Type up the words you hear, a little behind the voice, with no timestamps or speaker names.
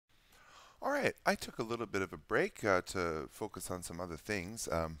All right, I took a little bit of a break to focus on some other things.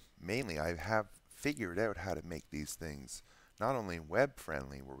 Mainly, I have figured out how to make these things not only web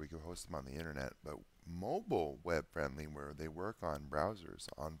friendly, where we can host them on the internet, but mobile web friendly, where they work on browsers,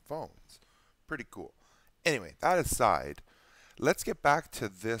 on phones. Pretty cool. Anyway, that aside, let's get back to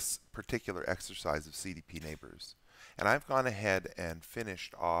this particular exercise of CDP neighbors. And I've gone ahead and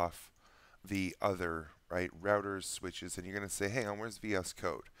finished off the other, right, routers, switches, and you're going to say, hang on, where's VS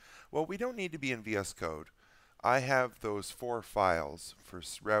Code? Well, we don't need to be in VS Code. I have those 4 files for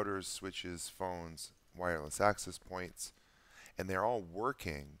routers, switches, phones, wireless access points, and they're all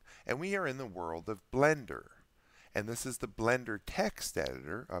working. And we are in the world of Blender. And this is the Blender text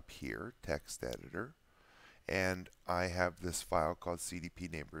editor up here, text editor. And I have this file called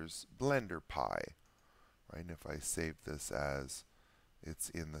CDP Neighbors Blender Py. Right? And if I save this as it's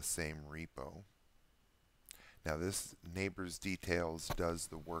in the same repo. Now this Neighbors Details does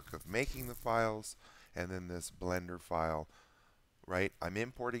the work of making the files, and then this Blender file, right? I'm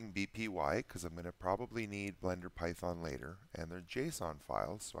importing BPY because I'm going to probably need Blender Python later, and they're JSON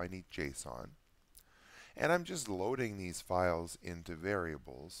files, so I need JSON. And I'm just loading these files into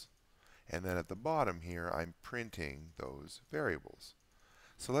variables, and then at the bottom here I'm printing those variables.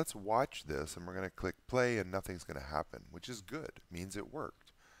 So let's watch this, and we're going to click play, and nothing's going to happen, which is good. It means it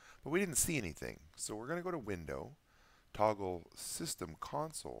worked. But we didn't see anything. So we're going to go to Window, toggle System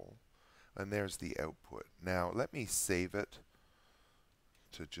Console, and there's the output. Now let me save it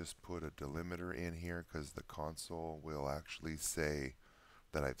to just put a delimiter in here, because the console will actually say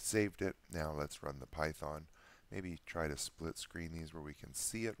that I've saved it. Now let's run the Python. Maybe try to split screen these where we can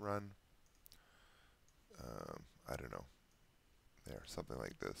see it run. I don't know. There, something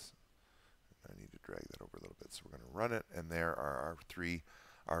like this. I need to drag that over a little bit. So we're going to run it, and there are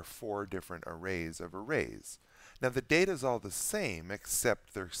our 4 different arrays of arrays. Now the data is all the same,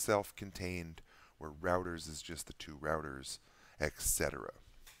 except they're self-contained, where routers is just the 2 routers, etc.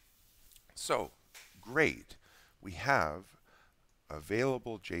 So, great. We have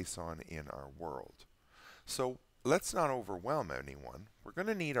available JSON in our world. So let's not overwhelm anyone. We're going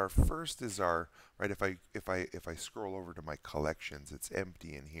to need our first is our, right, if I scroll over to my collections, it's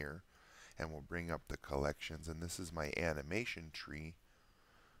empty in here, and we'll bring up the collections, and this is my animation tree,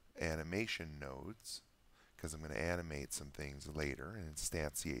 animation nodes, because I'm going to animate some things later and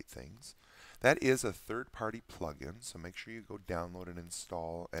instantiate things. That is a third-party plugin, so make sure you go download and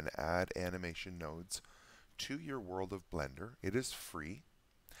install and add animation nodes to your world of Blender. It is free.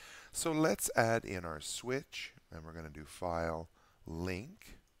 So let's add in our switch, and we're going to do File,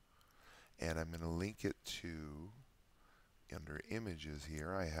 Link, and I'm going to link it to, under Images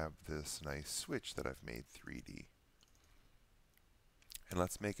here, I have this nice switch that I've made 3D. And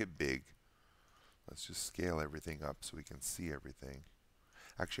let's make it big. Let's just scale everything up so we can see everything.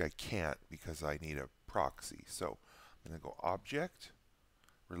 Actually, I can't because I need a proxy. So I'm going to go Object,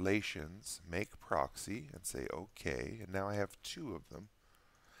 Relations, Make Proxy, and say OK. And now I have 2 of them.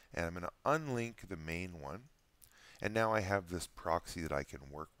 And I'm going to unlink the main one. And now I have this proxy that I can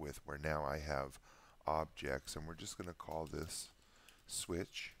work with, where now I have objects. And we're just going to call this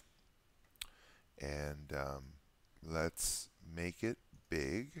switch. And let's make it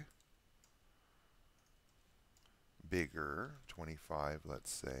big. Bigger, 25,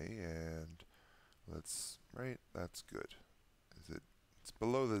 let's say. And let's, right, that's good. It's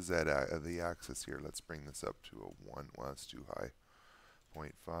below the Z the axis here. Let's bring this up to a 1. Well, that's too high.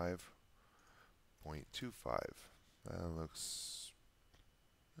 0.5, 0.25. That looks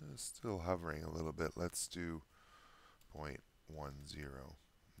still hovering a little bit. Let's do 0.10.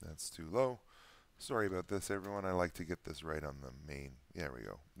 That's too low. Sorry about this, everyone. I like to get this right on the main. There we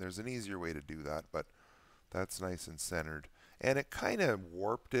go. There's an easier way to do that, but that's nice and centered. And it kind of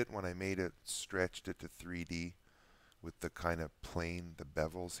warped it when I made it, stretched it to 3D with the kind of plane, the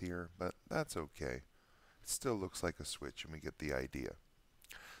bevels here, but that's okay. It still looks like a switch, and we get the idea.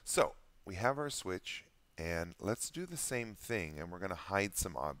 So we have our switch, and let's do the same thing, and we're going to hide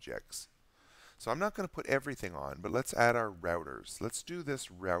some objects. So I'm not going to put everything on, but let's add our routers. Let's do this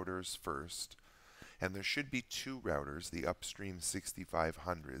routers first, and there should be 2 routers, the upstream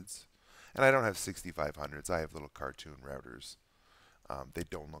 6500s. And I don't have 6500s, I have little cartoon routers. They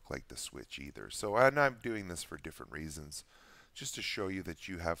don't look like the switch either. So I'm doing this for different reasons, just to show you that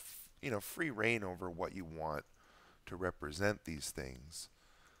you have, free reign over what you want to represent these things.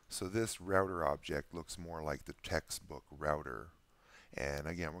 So this router object looks more like the textbook router. And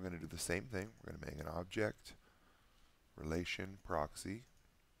again, we're going to do the same thing. We're going to make an object, relation, proxy,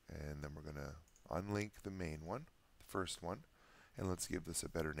 and then we're going to unlink the main one, the first one, and let's give this a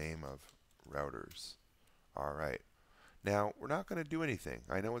better name of routers. All right. Now, we're not going to do anything.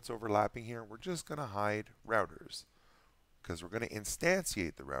 I know it's overlapping here. We're just going to hide routers because we're going to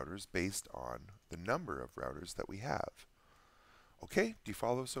instantiate the routers based on the number of routers that we have. Okay, do you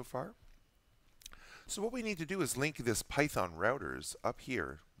follow so far? So what we need to do is link this Python routers up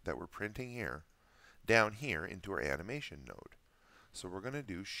here that we're printing here down here into our animation node. So we're going to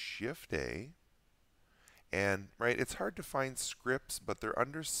do Shift A, and right, it's hard to find scripts, but they're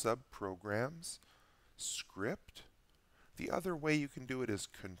under subprograms, script. The other way you can do it is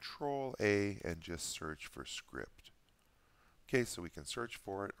Control A and just search for script. Okay, so we can search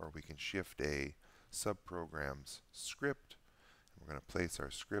for it, or we can Shift A, subprograms, script. We're going to place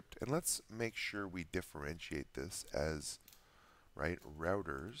our script, and let's make sure we differentiate this as, right,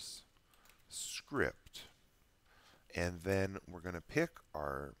 routers, script. And then we're going to pick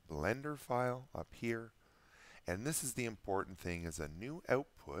our Blender file up here. And this is the important thing, is a new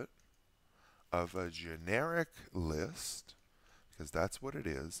output of a generic list, because that's what it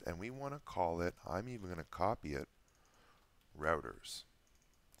is. And we want to call it, I'm even going to copy it, routers.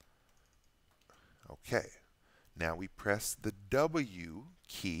 Okay. Now we press the W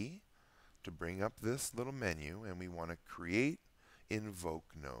key to bring up this little menu, and we want to create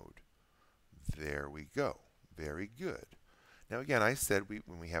invoke node. There we go. Very good. Now again, I said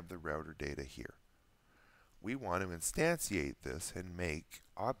when we have the router data here, we want to instantiate this and make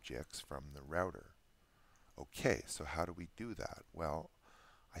objects from the router. Okay, so how do we do that? Well,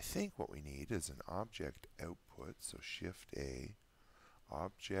 I think what we need is an object output, so Shift A,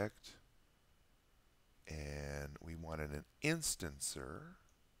 object, and we wanted an instancer,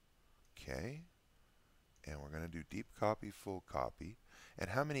 okay, and we're going to do deep copy, full copy.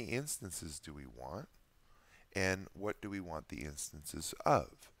 And how many instances do we want? And what do we want the instances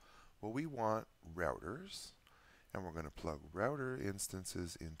of? Well, we want routers, and we're going to plug router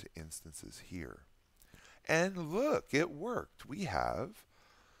instances into instances here. And look, it worked. We have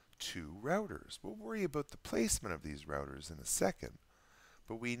 2 routers. We'll worry about the placement of these routers in a second.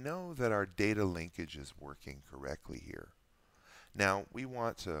 But we know that our data linkage is working correctly here. Now, we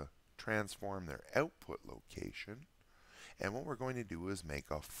want to transform their output location. And what we're going to do is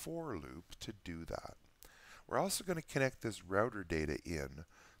make a for loop to do that. We're also going to connect this router data in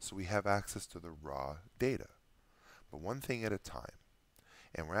so we have access to the raw data. But one thing at a time.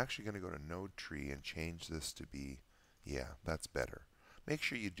 And we're actually going to go to node tree and change this to be, yeah, that's better. Make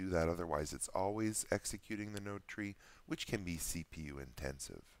sure you do that, otherwise it's always executing the node tree, which can be CPU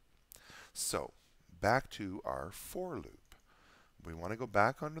intensive. So, back to our for loop. We want to go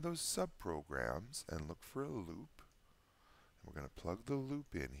back onto those subprograms and look for a loop. We're going to plug the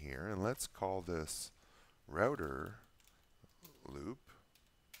loop in here, and let's call this router loop.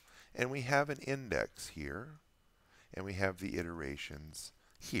 And we have an index here, and we have the iterations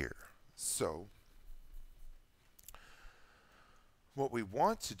here. So, what we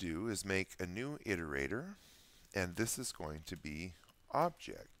want to do is make a new iterator, and this is going to be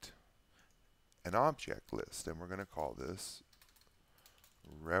object, an object list, and we're going to call this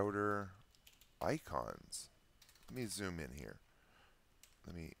router icons. Let me zoom in here.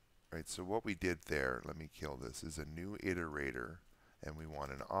 Right, so what we did there, let me kill this, is a new iterator, and we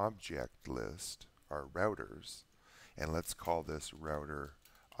want an object list, our routers, and let's call this router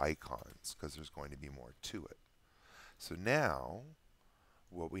icons, because there's going to be more to it. So now,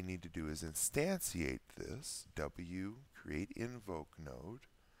 what we need to do is instantiate this, W, create invoke node,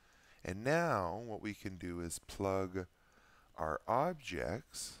 and now what we can do is plug our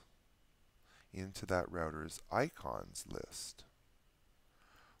objects into that router's icons list.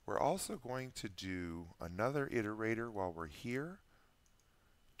 We're also going to do another iterator while we're here,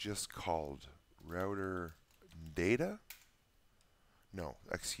 just called router data. No,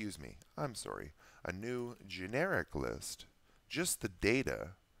 excuse me, I'm sorry. A new generic list, just the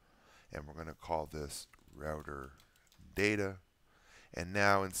data, and we're going to call this router data. And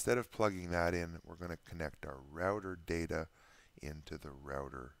now instead of plugging that in, we're going to connect our router data into the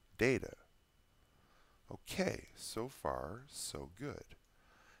router data. Okay, so far so good.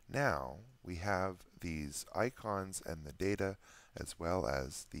 Now we have these icons and the data as well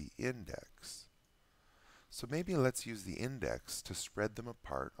as the index. So maybe let's use the index to spread them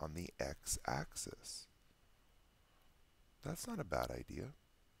apart on the x-axis. That's not a bad idea.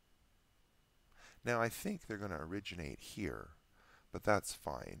 Now I think they're going to originate here, but that's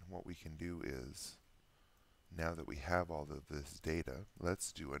fine. What we can do is, now that we have all of this data,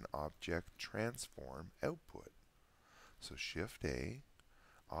 let's do an object transform output. So Shift A,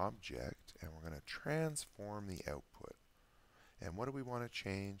 object, and we're going to transform the output. And what do we want to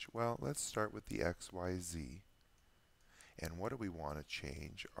change? Well, let's start with the X, Y, Z. And what do we want to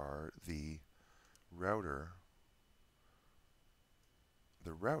change are the router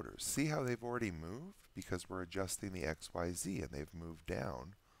the routers. See how they've already moved? Because we're adjusting the XYZ and they've moved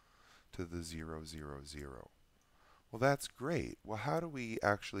down to the 0, 0, 0. Well, that's great. Well, how do we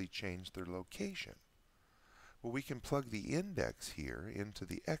actually change their location? Well, we can plug the index here into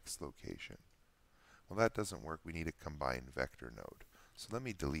the X location. Well, that doesn't work. We need a combined vector node. So let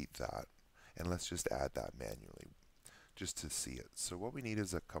me delete that, and let's just add that manually just to see it. So what we need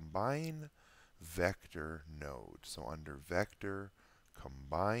is a combine vector node. So under vector,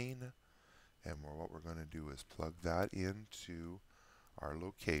 combine, and what we're going to do is plug that into our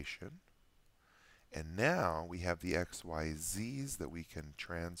location. And now we have the XYZs that we can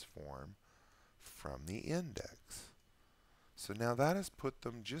transform from the index. So now that has put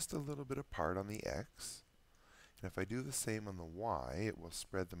them just a little bit apart on the X. And if I do the same on the Y, it will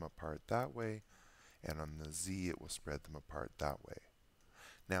spread them apart that way. And on the Z, it will spread them apart that way.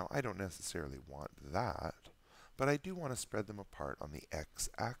 Now, I don't necessarily want that, but I do want to spread them apart on the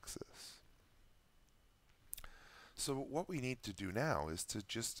X-axis. So what we need to do now is to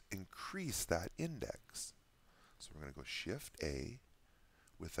just increase that index. So we're going to go Shift-A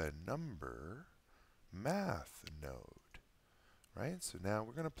with a number math node, right? So now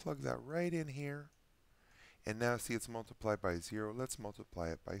we're going to plug that right in here. And now see it's multiplied by 0. Let's multiply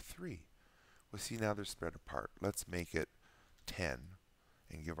it by 3. Well, see now they're spread apart. Let's make it 10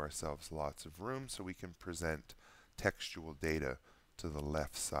 and give ourselves lots of room so we can present textual data to the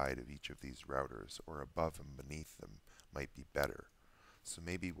left side of each of these routers, or above and beneath them might be better. So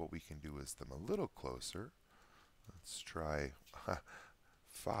maybe what we can do is them a little closer. Let's try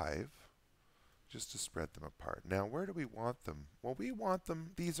 5 just to spread them apart. Now where do we want them? Well, we want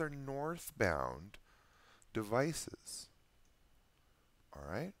them, these are northbound devices. All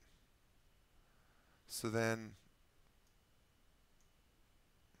right? So then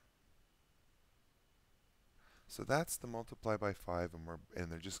so that's the multiply by 5, and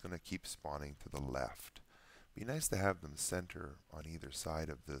they're just going to keep spawning to the left. Be nice to have them center on either side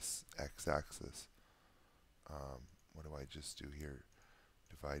of this x-axis. What do I just do here?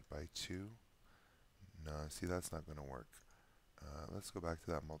 Divide by 2? No, see that's not going to work. Let's go back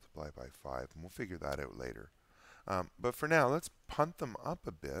to that multiply by 5, and we'll figure that out later. But for now, let's punt them up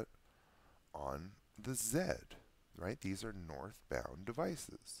a bit on the Z, right? These are northbound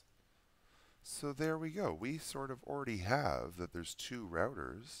devices. So there we go. We sort of already have that there's 2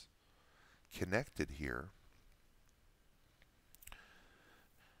 routers connected here.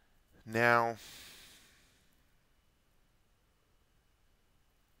 Now,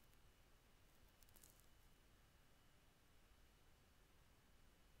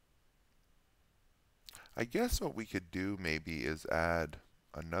 I guess what we could do maybe is add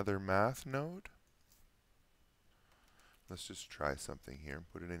another math node. Let's just try something here and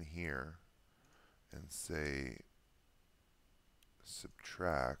put it in here and say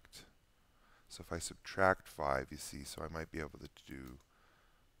subtract. So if I subtract 5, you see, so I might be able to do,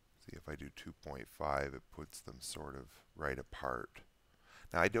 see if I do 2.5, it puts them sort of right apart.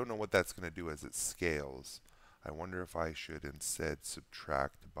 Now I don't know what that's going to do as it scales. I wonder if I should instead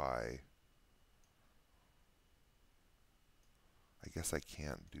subtract by, I guess I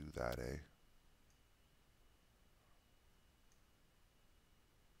can't do that, eh?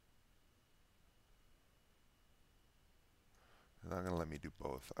 They're not going to let me do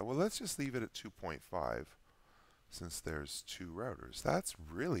both. Well, let's just leave it at 2.5 since there's 2 routers. That's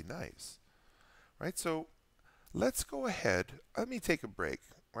really nice, right? So let's go ahead. Let me take a break,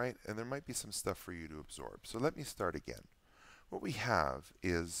 right? And there might be some stuff for you to absorb. So let me start again. What we have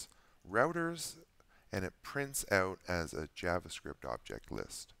is routers, and it prints out as a JavaScript object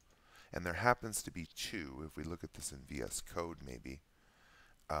list. And there happens to be 2, if we look at this in VS Code maybe.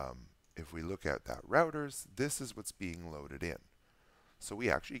 If we look at that routers, this is what's being loaded in. So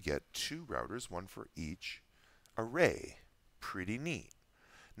we actually get 2 routers, 1 for each array. Pretty neat.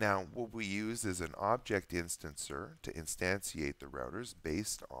 Now, what we use is an object instancer to instantiate the routers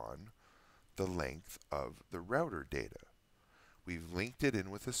based on the length of the router data. We've linked it in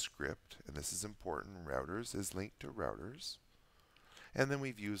with a script, and this is important. Routers is linked to routers. And then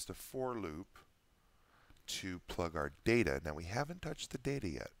we've used a for loop to plug our data. Now, we haven't touched the data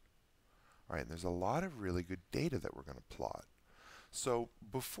yet. All right, and there's a lot of really good data that we're going to plot. So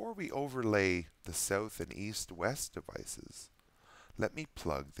before we overlay the south and east-west devices, let me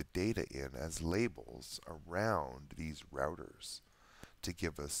plug the data in as labels around these routers to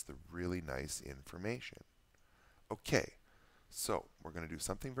give us the really nice information. Okay, so we're going to do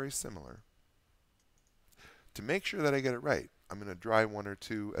something very similar. To make sure that I get it right, I'm going to try one or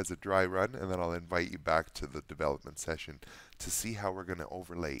two as a dry run, and then I'll invite you back to the development session to see how we're going to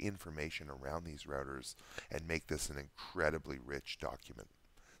overlay information around these routers and make this an incredibly rich document.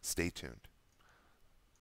 Stay tuned.